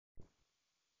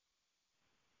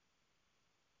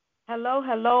Hello,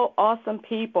 hello, awesome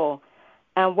people,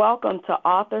 and welcome to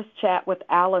Authors Chat with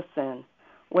Allison,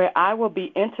 where I will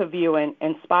be interviewing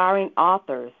inspiring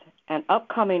authors and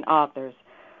upcoming authors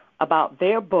about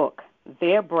their book,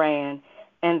 their brand,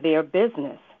 and their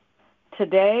business.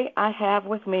 Today, I have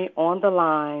with me on the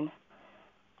line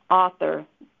author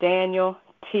Daniel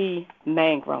T.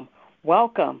 Mangrum.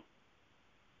 Welcome.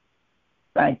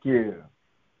 Thank you.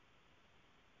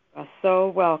 You're so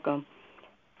welcome.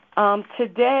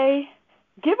 Today,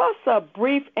 give us a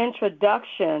brief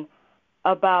introduction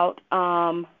about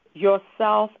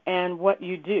yourself and what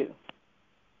you do.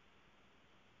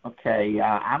 Okay,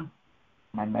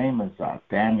 my name is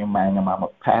Daniel Mangum. I'm a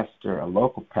pastor, a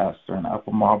local pastor in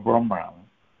Upper Marlboro, Maryland,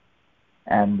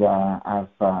 and I've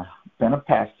been a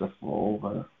pastor for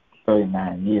over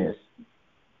 39 years.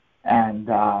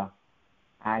 And I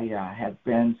have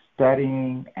been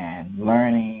studying and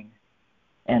learning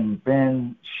and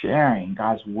been sharing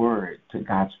God's word to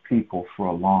God's people for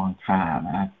a long time.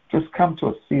 And I've just come to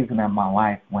a season in my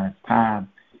life when it's time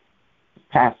to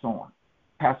pass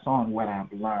on what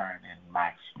I've learned and my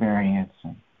experience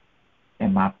and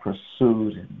in my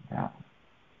pursuit and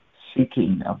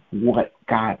seeking of what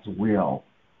God's will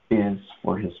is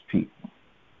for his people.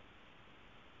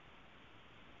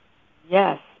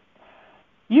 Yes.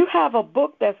 You have a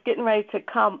book that's getting ready to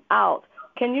come out.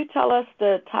 Can you tell us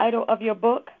the title of your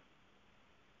book?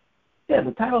 Yeah,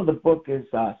 the title of the book is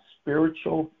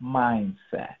Spiritual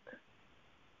Mindset.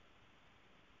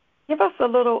 Give us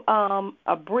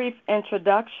a brief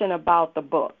introduction about the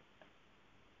book.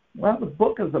 Well, the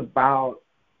book is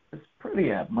it's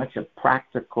pretty much a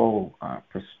practical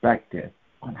perspective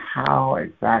on how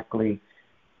exactly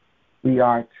we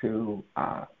are to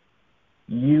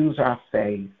use our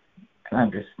faith and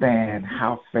understand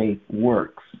how faith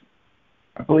works.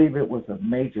 I believe it was a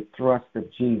major thrust of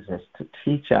Jesus to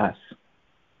teach us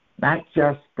not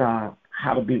just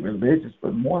how to be religious,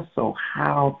 but more so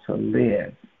how to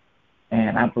live.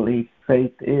 And I believe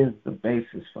faith is the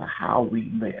basis for how we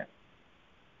live.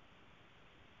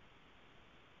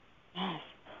 Yes.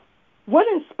 What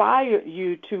inspired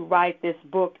you to write this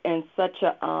book in such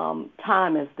a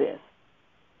time as this?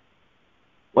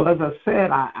 Well, as I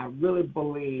said, I really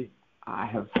believe I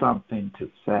have something to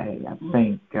say. I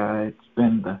think it's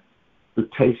been the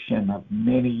rotation of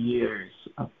many years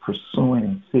of pursuing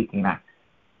and seeking. I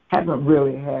haven't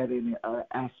really had any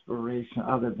aspiration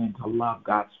other than to love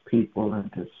God's people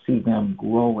and to see them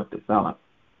grow and develop.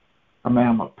 I mean,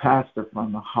 I'm a pastor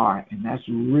from the heart, and that's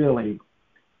really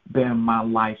been my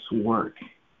life's work.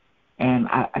 And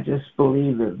I just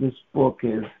believe that this book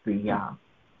is the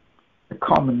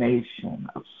culmination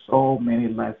of so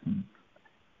many lessons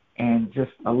and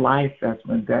just a life that's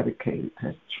been dedicated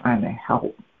to trying to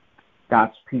help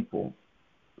God's people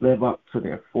live up to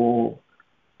their full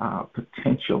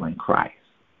potential in Christ.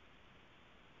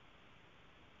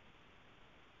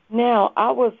 Now,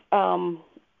 I was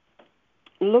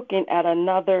looking at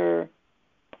another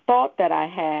thought that I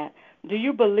had. Do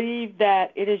you believe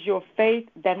that it is your faith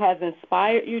that has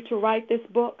inspired you to write this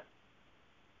book?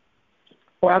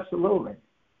 Oh, absolutely.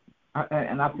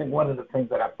 And I think one of the things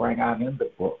that I bring out in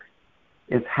the book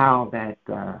is how that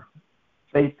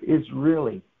faith is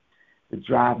really the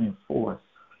driving force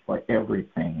for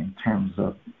everything in terms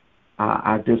of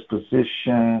our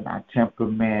disposition, our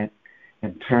temperament,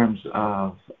 in terms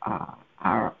of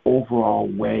our overall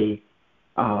way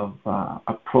of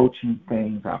approaching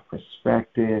things, our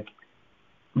perspective.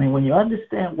 I mean, when you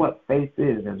understand what faith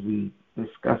is, as we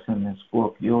discuss in this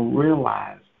book, you'll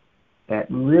realize that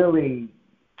really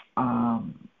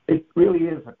it really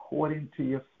is according to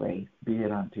your faith, be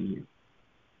it unto you.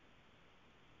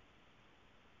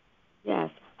 Yes.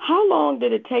 How long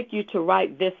did it take you to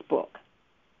write this book?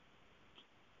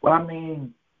 Well, I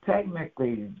mean,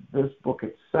 technically, this book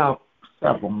itself,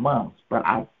 several months, but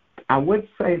I would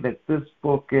say that this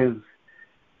book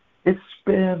it's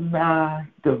been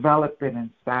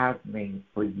developing inside me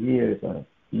for years at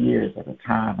a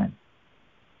time, and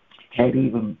I can't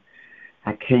even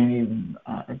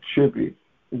attribute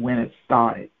when it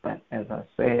started. But as I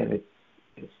said,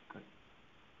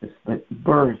 it's the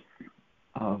birth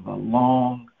of a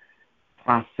long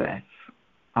process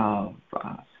of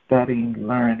studying,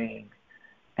 learning,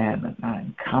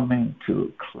 and coming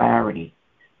to clarity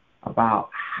about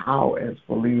how, as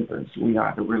believers, we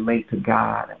are to relate to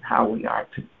God and how we are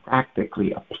to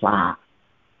practically apply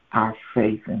our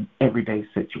faith in everyday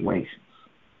situations.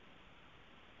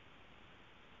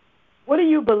 What do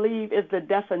you believe is the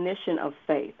definition of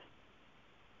faith?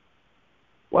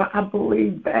 Well, I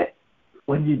believe that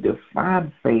when you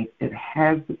define faith, it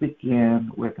has to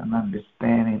begin with an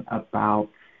understanding about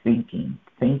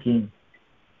thinking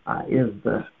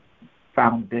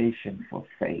foundation for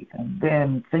faith. And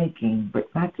then thinking, but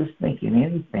not just thinking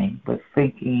anything, but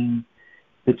thinking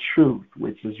the truth,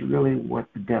 which is really what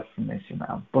the definition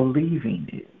of believing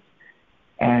is.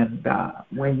 And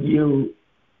when you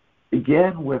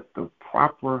begin with the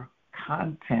proper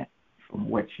content from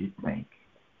what you think,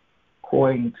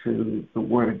 according to the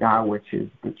Word of God, which is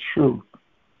the truth,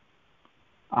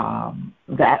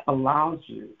 that allows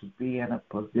you to be in a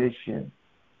position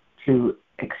to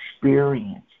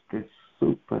experience this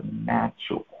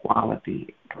supernatural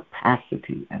quality,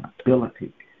 capacity, and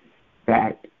ability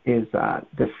that is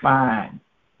defined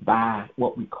by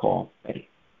what we call faith.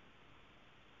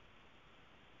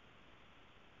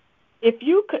 If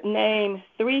you could name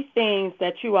 3 things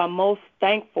that you are most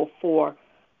thankful for,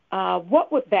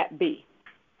 what would that be?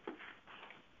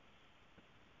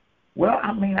 Well,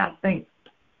 I think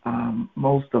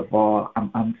most of all,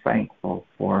 I'm thankful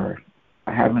for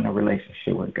having a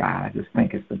relationship with God. I just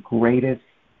think it's the greatest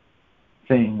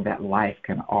thing that life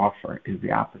can offer is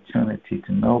the opportunity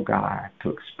to know God, to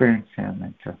experience Him,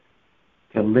 and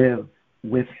to live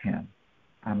with Him.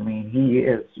 He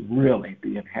is really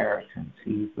the inheritance.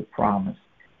 He's the promise.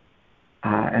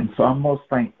 And so I'm most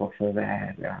thankful for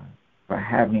that, for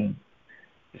having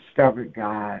discovered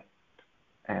God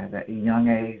at a young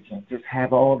age and just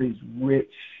have all these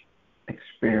rich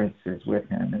experiences with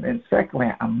Him. And then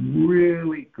secondly, I'm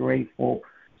really grateful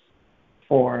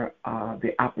for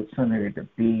the opportunity to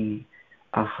be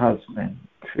a husband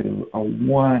to a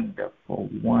wonderful,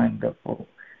 wonderful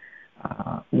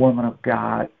woman of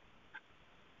God.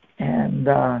 And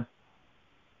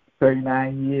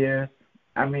 39 years,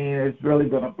 it's really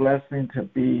been a blessing to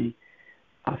be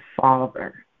a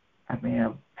father,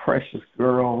 of precious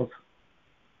girls.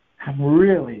 I'm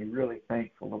really, really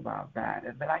thankful about that.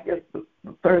 And then I guess the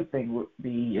third thing would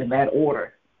be, in that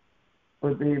order,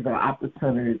 would be the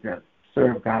opportunity to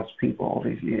serve God's people all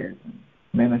these years in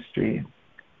ministry.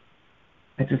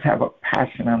 I just have a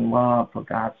passion and love for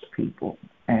God's people.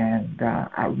 And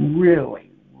I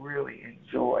really, really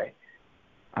enjoy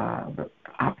the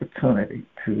opportunity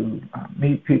to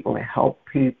meet people, to help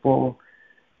people,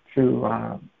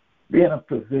 to be in a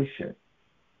position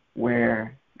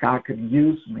where God can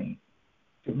use me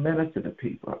to minister to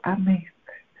people.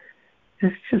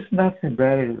 There's just nothing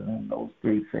better than those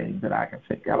 3 things that I can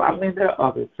think of. There are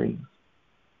other things,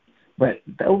 but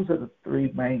those are the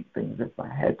 3 main things. If I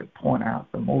had to point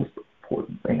out the most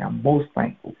important thing I'm most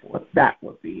thankful for, that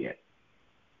would be it.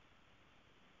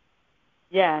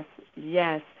 Yes.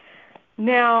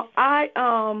 Now, I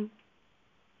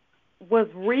was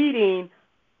reading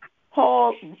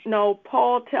Paul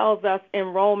tells us in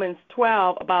Romans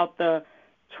 12 about the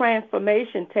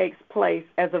transformation takes place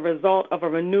as a result of a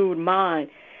renewed mind.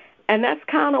 And that's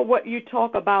kind of what you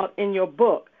talk about in your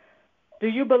book. Do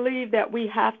you believe that we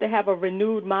have to have a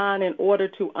renewed mind in order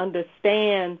to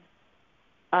understand,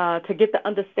 to get the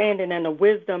understanding and the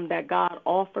wisdom that God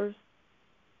offers?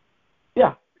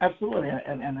 Yeah, absolutely.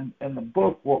 And in the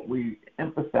book, what we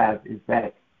emphasize is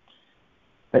that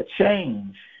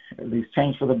change, at least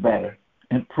change for the better,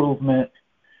 improvement,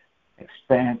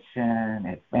 expansion,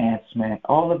 advancement,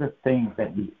 all of the things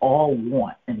that we all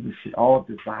want and we should all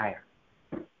desire,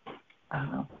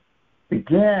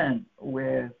 begin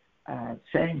with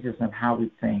changes in how we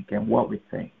think and what we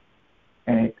think.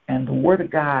 And the Word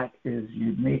of God is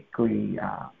uniquely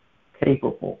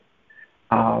capable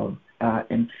of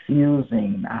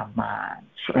infusing our mind,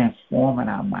 transforming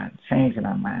our mind, changing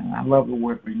our mind. And I love the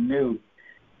word renew,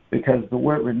 because the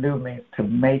word renew means to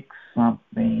make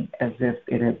something as if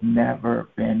it has never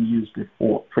been used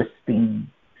before, pristine.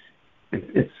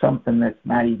 It's something that's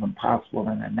not even possible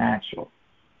in the natural.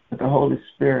 But the Holy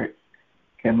Spirit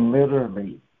can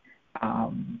literally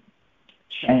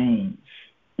change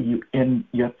you in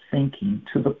your thinking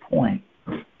to the point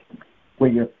where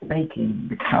your thinking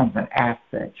becomes an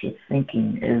asset. Your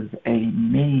thinking is a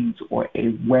means or a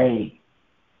way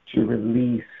to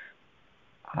release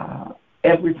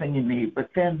everything you need, but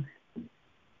then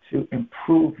to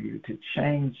improve you, to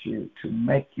change you, to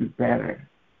make you better,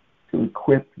 to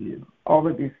equip you. All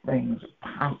of these things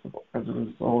are possible as a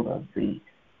result of the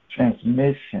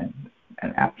transmission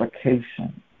and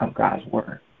application of God's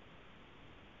Word.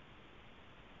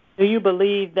 Do you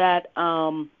believe that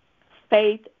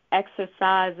faith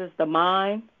exercises the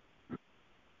mind?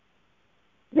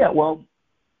 Yeah, well,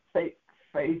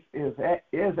 faith is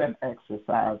an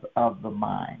exercise of the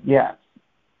mind, yes.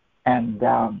 And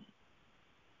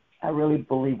I really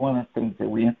believe one of the things that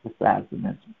we emphasize in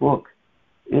this book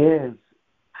is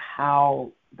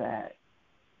how that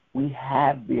we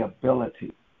have the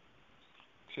ability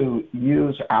to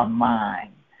use our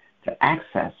mind to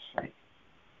access faith.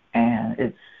 And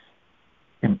it's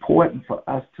important for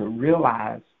us to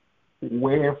realize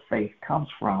where faith comes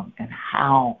from and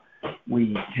how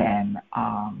we can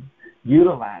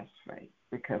utilize faith,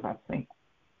 because I think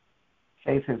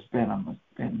faith has been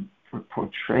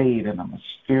portrayed in a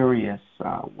mysterious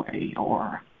way,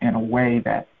 or in a way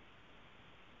that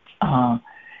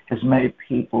has made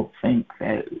people think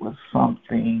that it was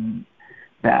something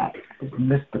that is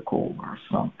mystical or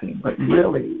something. But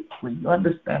really, when you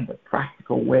understand the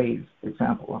practical ways, for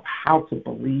example, of how to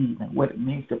believe and what it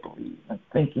means to believe and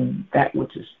thinking that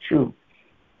which is true,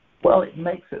 well, it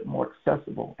makes it more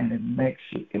accessible, and it makes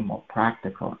it more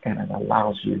practical, and it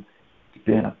allows you to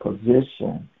be in a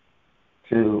position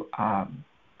to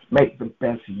make the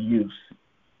best use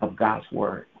of God's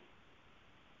Word.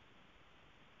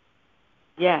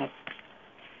 Yes.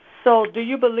 So do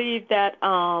you believe that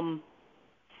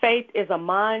faith is a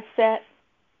mindset?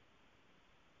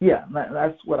 Yeah,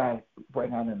 that's what I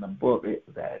bring out in the book,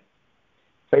 that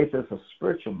faith is a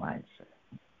spiritual mindset.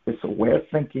 It's a way of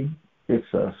thinking. It's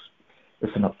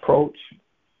an approach.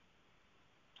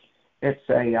 It's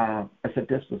a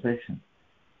disposition.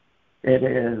 It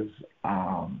is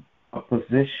a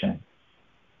position.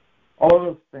 All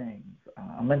those things,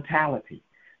 a mentality.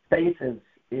 Faith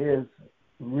is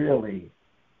really,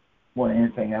 more than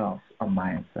anything else, a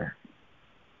mindset.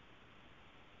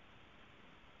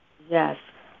 Yes.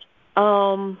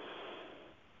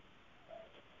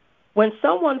 When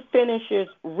someone finishes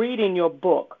reading your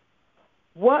book,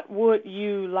 what would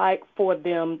you like for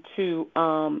them to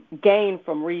gain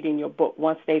from reading your book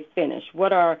once they finish?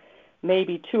 What are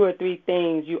maybe 2 or 3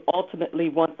 things you ultimately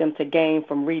want them to gain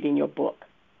from reading your book?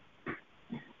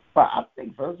 Well, I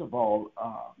think, first of all,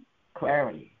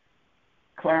 clarity.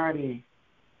 Clarity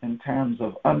in terms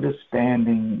of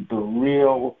understanding the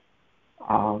real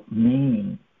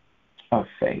meaning of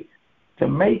faith. To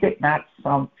make it not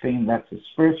something that's a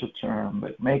spiritual term,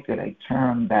 but make it a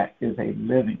term that is a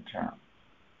living term,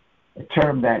 a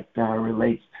term that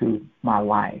relates to my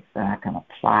life, and I can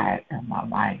apply it in my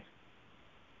life.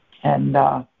 And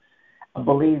I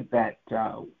believe that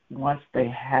once they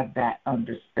have that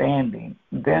understanding,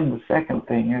 then the second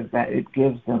thing is that it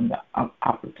gives them the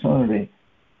opportunity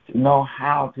to know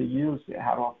how to use it,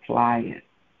 how to apply it.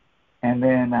 And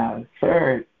then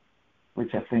third,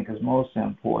 which I think is most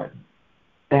important,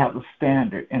 they have a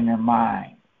standard in their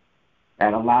mind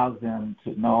that allows them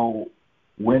to know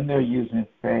when they're using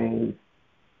faith,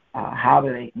 how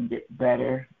they can get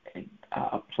better at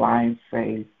applying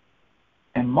faith,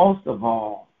 and most of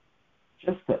all,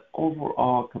 just the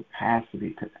overall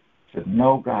capacity to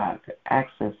know God, to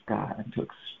access God, and to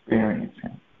experience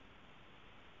Him.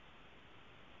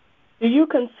 Do you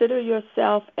consider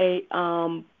yourself a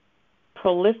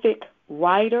prolific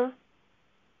writer?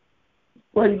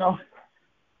 Well,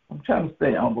 I'm trying to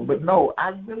stay humble, but no, I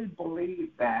really believe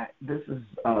that this is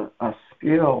a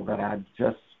skill that I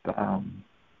just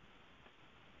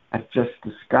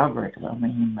discovered. I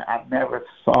mean, I never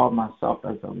saw myself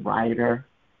as a writer,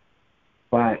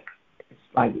 but it's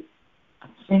like I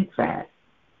think that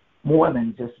more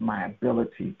than just my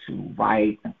ability to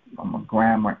write from a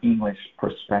grammar English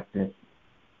perspective,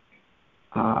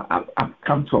 I've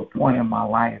come to a point in my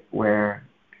life where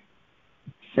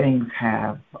things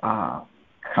have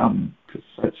come to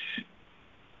such,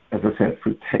 as I said,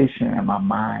 fruition in my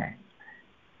mind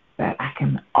that I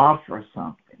can offer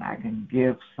something, I can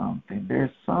give something.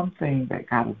 There's something that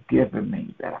God has given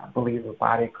me that I believe the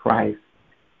body of Christ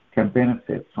can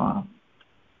benefit from.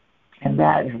 And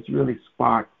that has really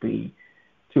sparked me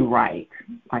to write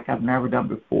like I've never done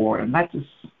before. And not just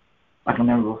like I've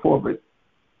never before, but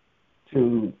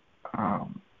to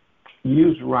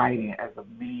use writing as a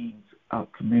means of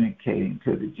communicating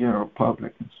to the general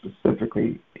public and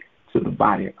specifically to the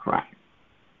body of Christ.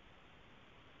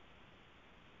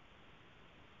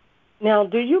 Now,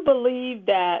 do you believe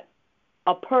that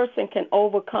a person can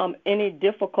overcome any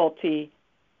difficulty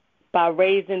by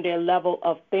raising their level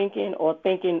of thinking or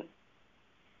thinking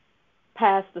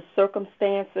past the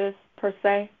circumstances, per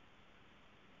se?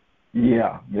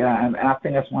 Yeah, and I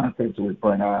think that's one of the things we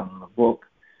bring out in the book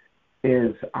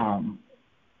is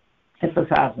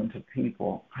emphasizing to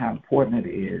people how important it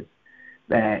is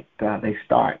that they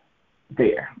start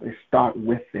there. They start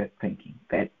with their thinking,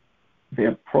 that the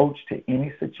approach to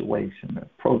any situation, the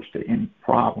approach to any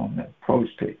problem, the approach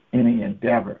to any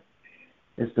endeavor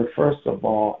is to first of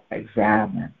all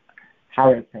examine how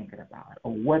they're thinking about it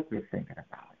or what they're thinking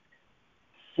about it.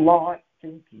 Flawed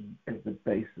thinking is the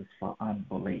basis for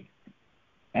unbelief.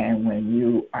 And when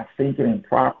you are thinking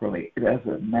improperly, it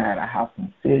doesn't matter how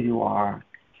sincere you are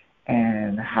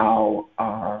and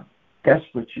how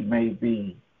desperate you may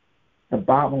be. The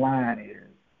bottom line is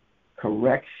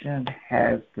correction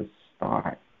has to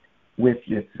start with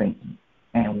your thinking.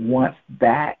 And once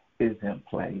that is in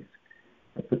place,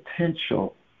 the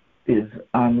potential is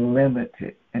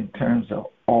unlimited in terms of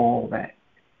all that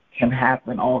can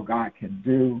happen, all God can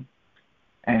do,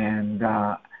 and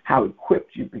how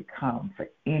equipped you become for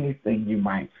anything you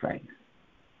might face.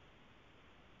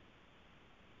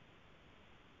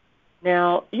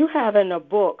 Now, you have in the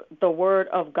book, The Word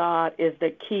of God is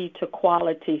the Key to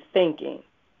Quality Thinking.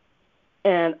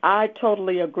 And I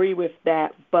totally agree with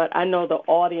that, but I know the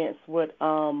audience would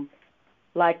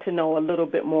like to know a little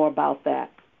bit more about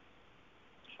that.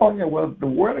 Oh, yeah, well, the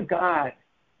Word of God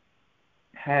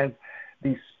has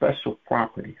these special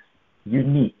properties,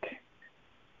 unique.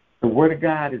 The Word of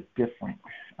God is different.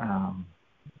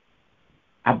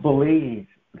 I believe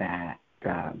that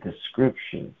the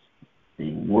Scriptures,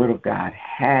 the Word of God,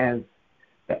 has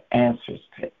the answers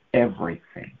to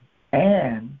everything.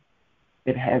 And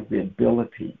it has the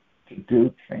ability to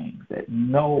do things that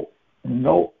no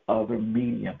other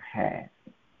medium has.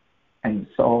 And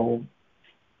so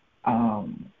I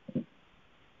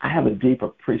have a deep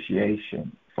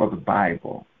appreciation for the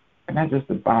Bible, and not just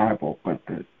the Bible, but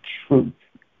the truth.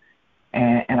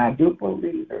 And I do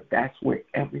believe that that's where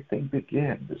everything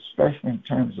begins, especially in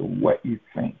terms of what you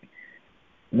think.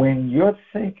 When your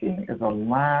thinking is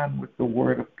aligned with the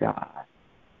Word of God,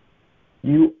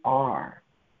 you are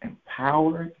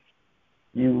empowered,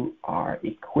 you are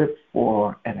equipped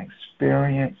for an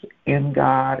experience in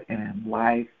God and in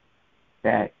life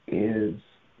that is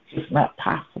just not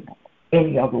possible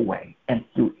any other way and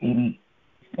through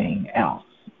anything else.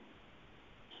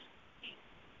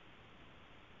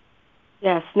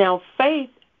 Yes. Now,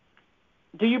 faith,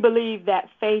 do you believe that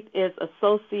faith is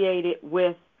associated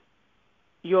with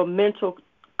your mental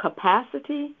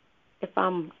capacity, if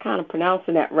I'm kind of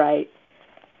pronouncing that right?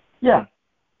 Yeah.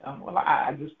 Well,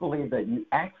 I just believe that you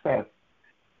access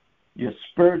your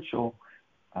spiritual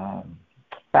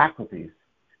faculties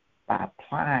by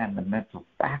applying the mental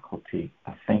faculty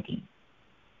of thinking.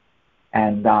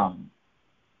 And that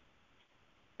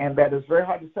is very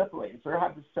hard to separate. It's very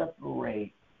hard to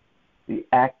separate the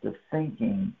act of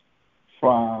thinking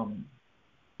from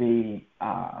the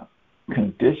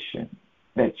condition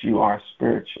that you are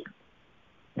spiritually,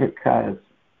 because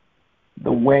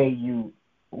the way you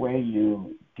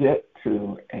get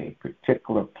to a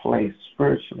particular place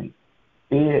spiritually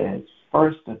is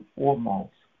first and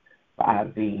foremost by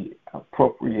the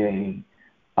appropriating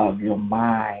of your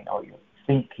mind or your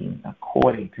thinking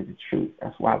according to the truth.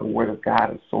 That's why the Word of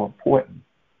God is so important,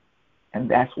 and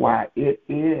that's why it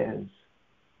is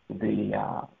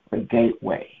the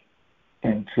gateway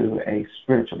into a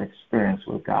spiritual experience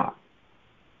with God.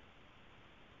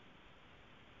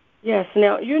 Yes.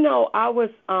 Now, I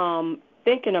was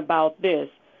thinking about this.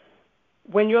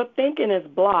 When your thinking is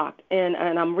blocked, and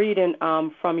I'm reading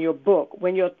from your book,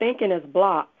 when your thinking is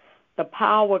blocked, the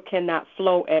power cannot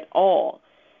flow at all.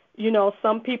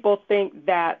 Some people think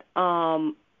that,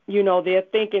 their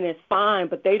thinking is fine,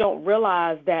 but they don't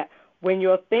realize that when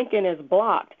your thinking is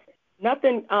blocked,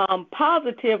 nothing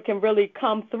positive can really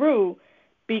come through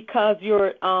because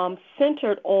you're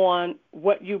centered on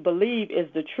what you believe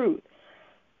is the truth.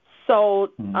 So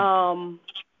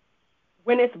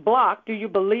when it's blocked, do you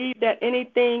believe that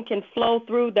anything can flow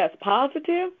through that's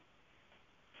positive?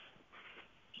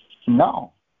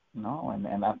 No,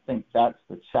 and I think that's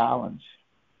the challenge,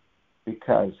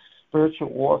 because spiritual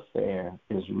warfare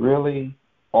is really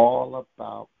all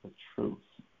about the truth.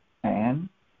 And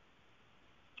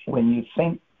when you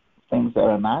think things that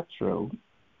are not true,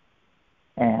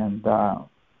 and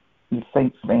you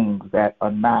think things that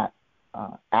are not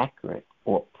accurate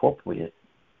or appropriate,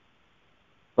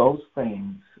 those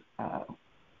things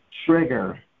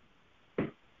trigger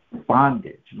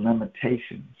bondage,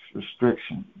 limitations,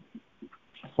 restrictions.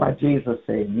 That's why Jesus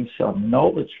said, "You shall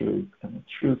know the truth, and the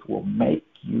truth will make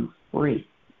you free."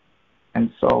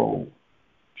 And so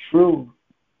truth,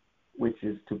 which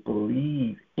is to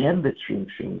believe in the truth,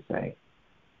 should we say,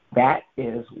 that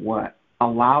is what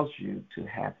allows you to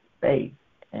have faith,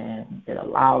 and it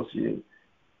allows you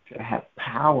to have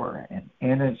power and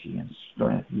energy and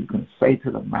strength. You can say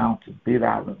to the mountain, "Be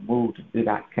thou removed and be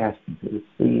thou cast into the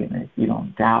sea," and if you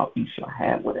don't doubt, you shall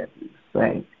have whatever you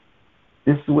say.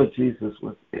 This is what Jesus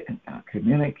was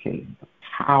communicating, the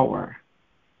power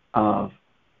of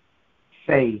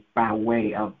faith by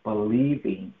way of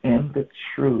believing in the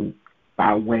truth,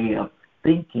 by way of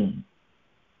thinking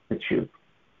the truth.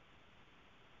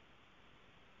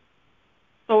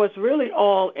 So it's really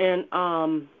all in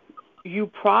you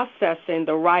processing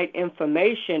the right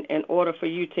information in order for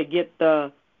you to get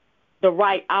the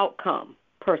right outcome,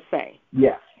 per se.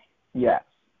 Yes, Yes.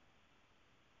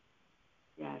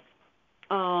 Yes.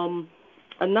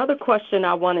 Another question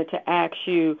I wanted to ask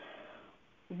you,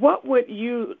 what would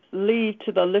you leave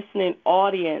to the listening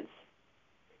audience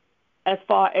as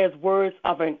far as words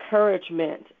of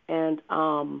encouragement and,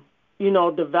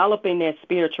 developing their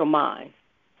spiritual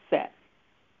mindset?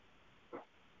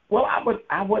 Well,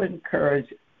 I would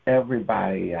encourage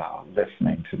everybody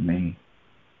listening to me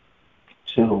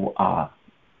to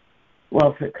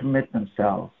to commit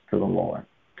themselves to the Lord,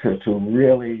 to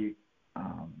really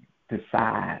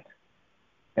decide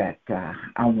that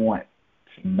I want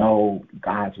to know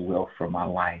God's will for my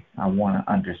life. I want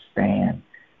to understand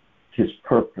His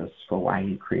purpose for why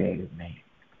He created me.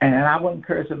 And I would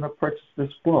encourage them to purchase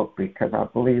this book because I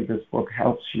believe this book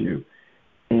helps you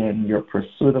in your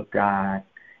pursuit of God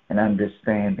and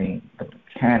understanding the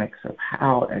mechanics of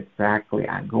how exactly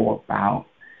I go about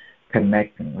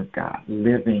connecting with God,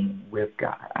 living with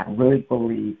God. I really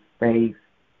believe faith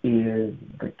is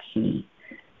the key.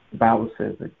 The Bible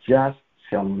says the just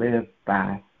shall live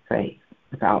by faith.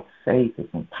 Without faith,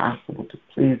 it's impossible to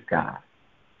please God.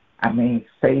 I mean,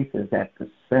 faith is at the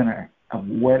center of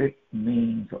what it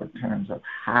means or in terms of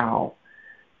how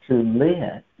to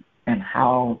live and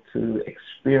how to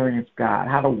experience God,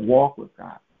 how to walk with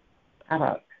God,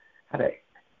 how to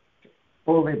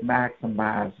fully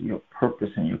maximize your purpose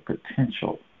and your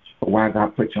potential for why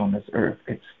God put you on this earth.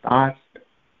 It starts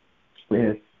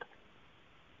with,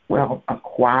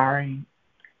 acquiring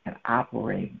and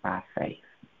operating by faith.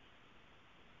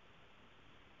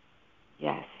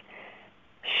 Yes.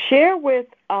 Share with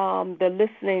the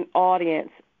listening audience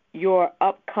your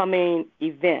upcoming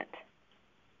event.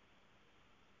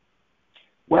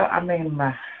 Well, I mean,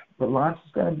 the launch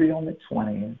is going to be on the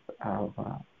 20th of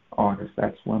August.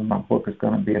 That's when my book is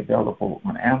going to be available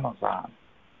on Amazon.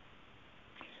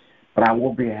 But I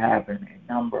will be having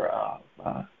a number of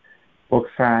book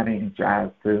signing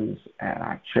drive-thrus at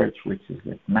our church, which is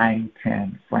at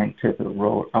 910 Frank Tippett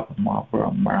Road, Upper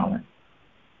Marlboro, Maryland.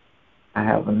 I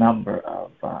have a number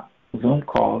of Zoom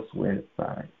calls with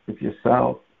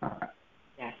yourself,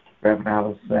 yes, Reverend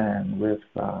Allison, with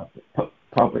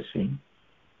publishing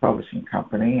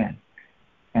company,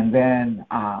 and then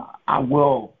I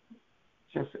will,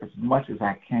 just as much as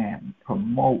I can,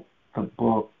 promote the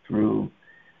book through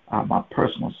my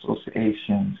personal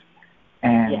associations,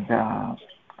 and yes.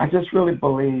 I just really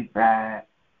believe that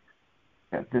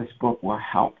this book will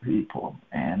help people,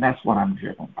 and that's what I'm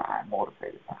driven by,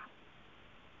 motivated by.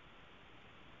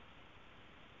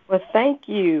 Well, thank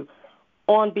you.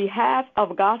 On behalf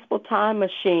of Gospel Time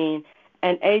Machine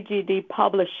and AGD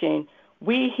Publishing,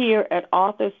 we here at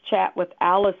Authors Chat with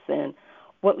Allison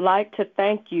would like to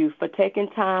thank you for taking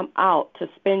time out to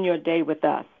spend your day with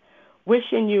us.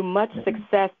 Wishing you much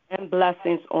success and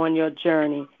blessings on your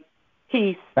journey.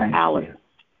 Peace, Thank Allison.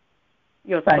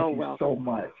 You. Thank you so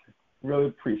much. Really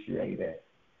appreciate it.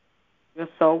 You're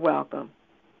so welcome.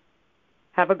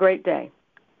 Have a great day.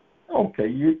 Okay,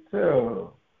 you too.